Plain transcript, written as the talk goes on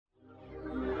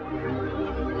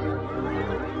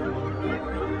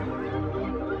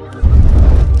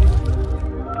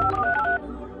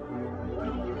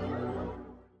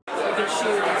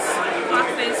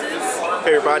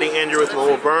everybody, Andrew with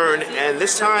mobileburn, and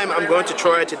this time I'm going to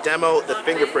try to demo the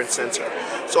fingerprint sensor.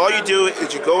 So all you do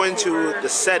is you go into the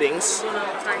settings.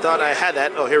 Thought I had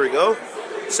that. Oh, here we go.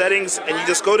 Settings, and you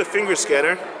just go to finger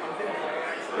scanner.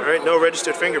 Alright, no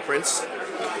registered fingerprints.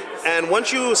 And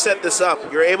once you set this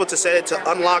up, you're able to set it to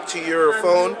unlock to your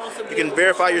phone. You can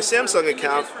verify your Samsung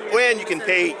account, and you can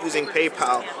pay using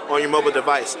PayPal on your mobile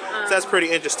device. So that's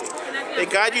pretty interesting. They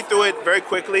guide you through it very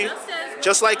quickly.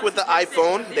 Just like with the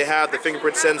iPhone, they have the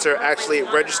fingerprint sensor actually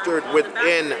registered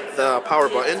within the power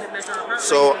button.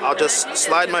 So I'll just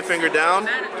slide my finger down.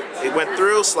 It went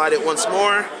through, slide it once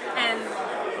more.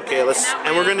 Okay,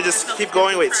 and we're gonna just keep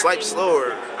going. Wait, swipe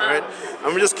slower. Alright. I'm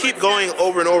gonna just keep going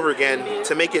over and over again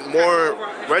to make it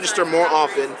register more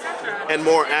often and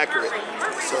more accurate.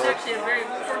 So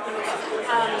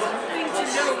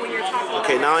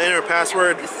okay, now enter a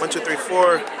password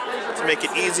 1234 to make it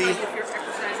easy.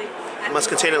 It must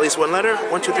contain at least one letter.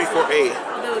 1234A.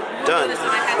 Done.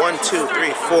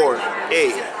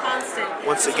 1234A.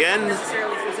 Once again.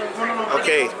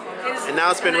 Okay. And now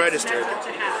it's been registered.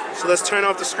 So let's turn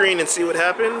off the screen and see what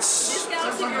happens.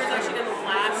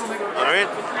 Alright.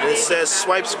 And it says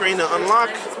swipe screen to unlock.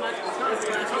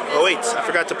 Oh wait, I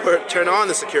forgot to turn on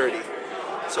the security.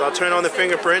 So I'll turn on the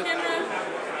fingerprint.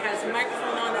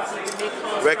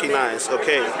 Recognize.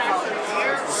 Okay.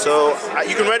 So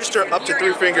you can register up to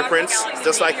 3 fingerprints,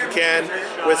 just like you can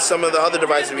with some of the other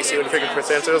devices we see with the fingerprint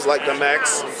sensors, like the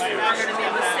Max,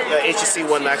 the HTC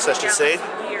One Max, I should say.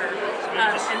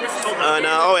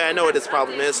 Oh yeah, I know what this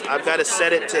problem is. I've got to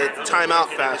set it to time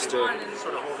out faster.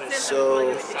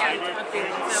 So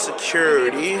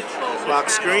security, lock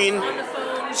screen,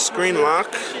 screen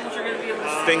lock,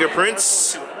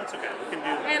 fingerprints.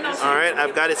 Alright,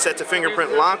 I've got it set to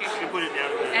fingerprint lock.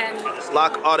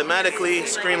 Lock automatically,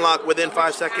 screen lock within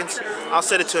 5 seconds. I'll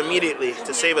set it to immediately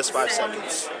to save us 5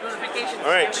 seconds.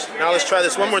 Alright, now let's try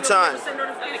this one more time.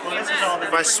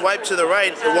 If I swipe to the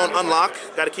right, it won't unlock.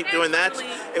 Got to keep doing that.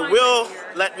 It will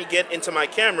let me get into my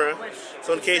camera.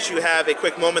 So in case you have a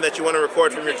quick moment that you want to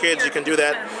record from your kids, you can do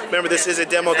that. Remember, this is a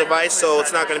demo device, so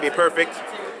it's not going to be perfect.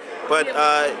 But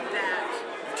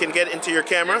you can get into your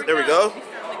camera. There we go.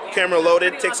 Camera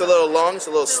loaded. Takes a little long. It's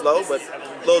a little slow, but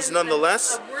loads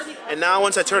nonetheless. And now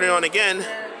once I turn it on again,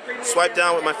 swipe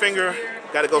down with my finger.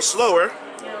 Got to go slower.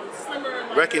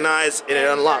 Recognize, and it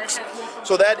unlocks.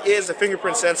 So that is the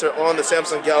fingerprint sensor on the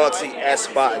Samsung Galaxy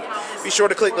S5. Be sure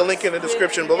to click the link in the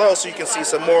description below so you can see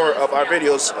some more of our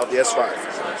videos of the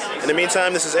S5. In the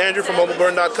meantime, this is Andrew from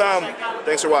mobileburn.com.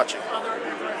 Thanks for watching.